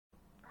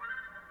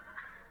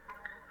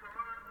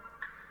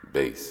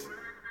bass,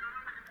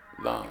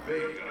 line,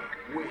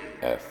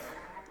 F,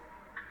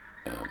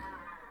 M,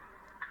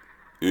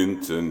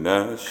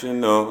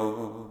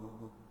 international.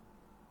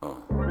 Oh,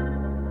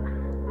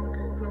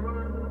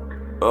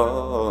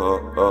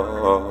 oh,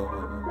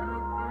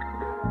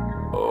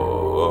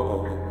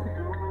 oh,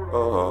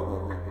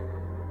 oh,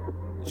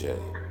 J,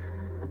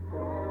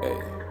 A.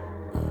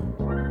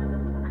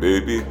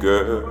 Baby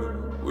girl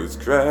was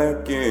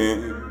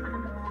cracking.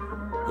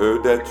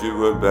 Heard that you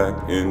were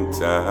back in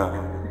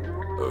town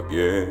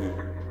again,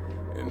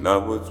 and I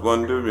was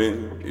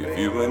wondering if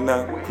you and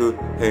I could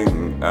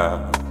hang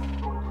out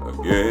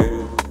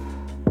again.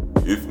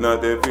 If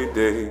not every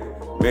day,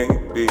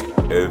 maybe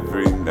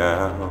every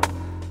now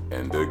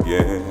and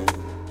again.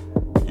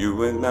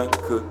 You and I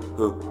could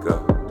hook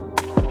up,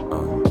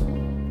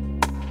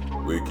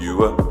 wake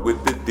you up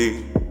with the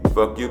D,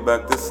 fuck you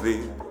back to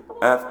sleep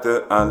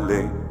after I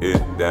lay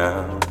it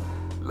down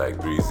like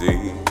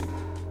breezy.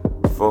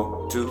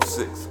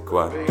 426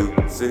 quad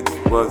 26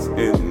 was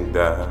in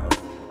down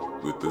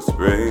with the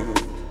spring.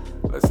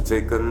 Let's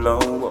take a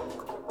long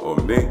walk, or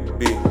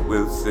maybe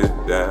we'll sit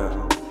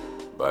down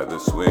by the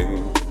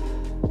swing,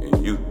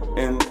 and you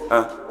and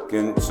I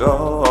can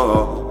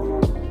talk.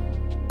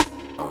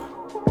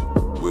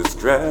 Was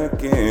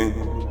cracking.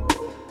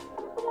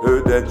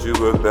 Heard that you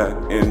were back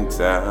in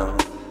town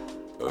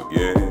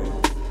again,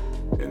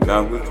 and I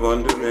was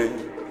wondering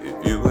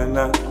if you and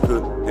I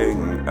could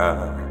hang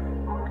out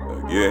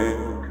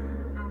again.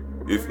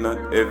 If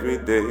not every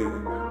day,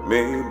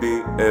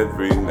 maybe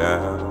every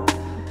now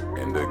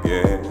and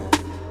again.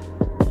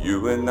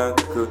 You and I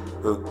could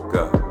hook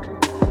up.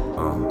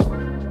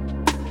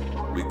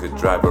 We could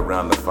drive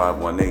around the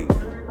 518.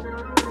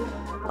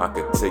 I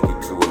could take you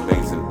to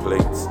amazing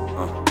places.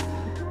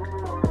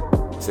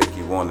 Take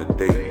you on a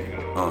date.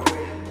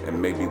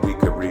 And maybe we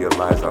could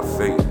realize our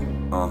fate.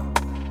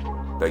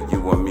 That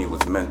you and me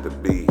was meant to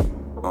be.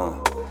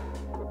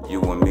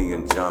 You and me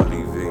and John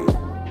Levy.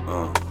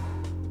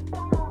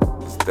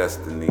 It's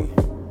destiny,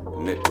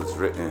 and it was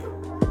written.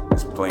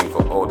 It's plain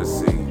for all to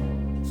see.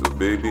 So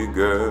baby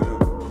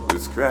girl,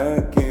 it's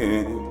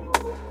cracking.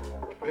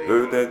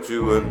 Heard that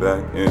you were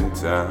back in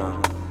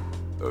town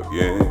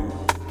again,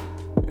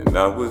 and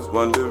I was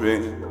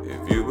wondering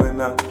if you and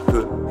I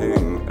could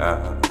hang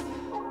out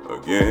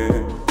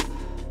again.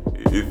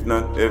 If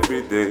not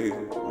every day,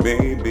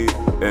 maybe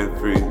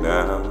every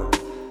now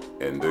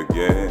and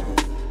again.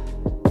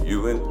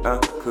 You and I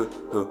could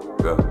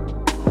hook up,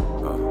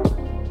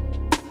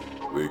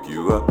 wake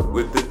you up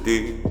with the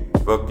D,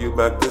 fuck you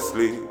back to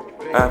sleep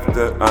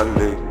after I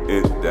lay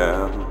it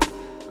down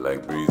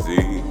like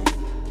breezy.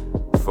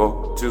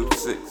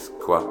 426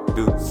 quad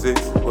 26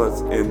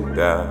 was in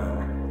down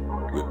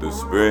with the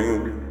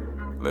spring.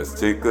 Let's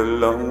take a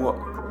long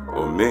walk,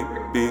 or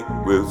maybe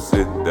we'll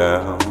sit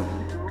down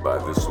by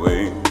the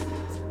swing,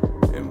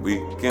 and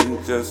we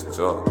can just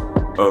talk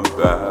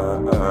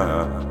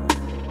about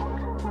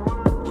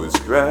what's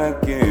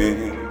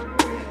cracking.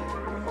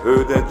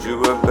 Heard that you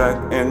were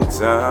back in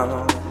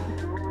town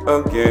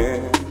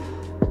again,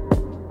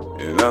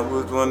 and I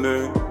was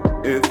wondering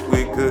if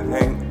we could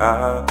hang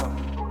out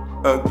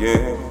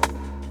again.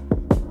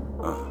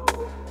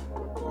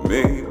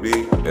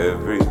 Maybe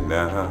every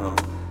now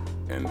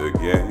and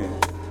again.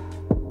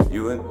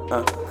 You and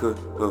I could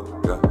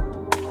hook up.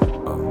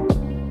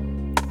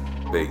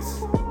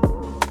 Bass,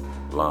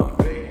 line,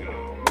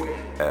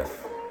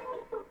 F,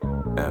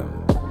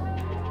 M,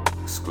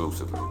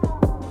 exclusively.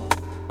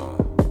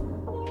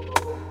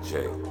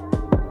 J,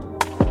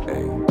 A,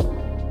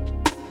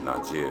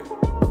 Najee,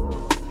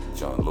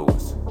 John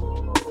Lewis,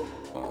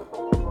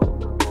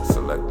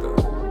 Selector,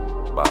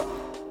 Bobby,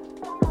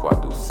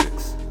 Quadu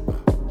 6,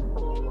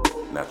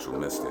 Natural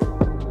Mystic.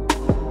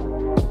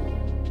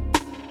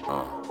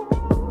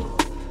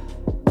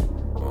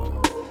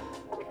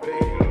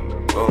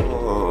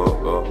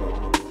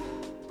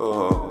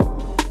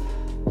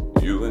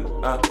 You and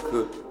I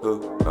could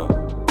hook up.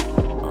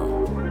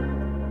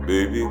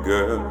 Baby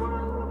girl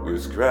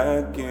was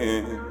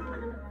cracking.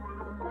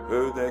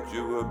 Heard that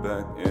you were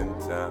back in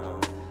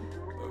town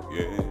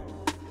again,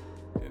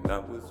 and I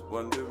was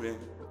wondering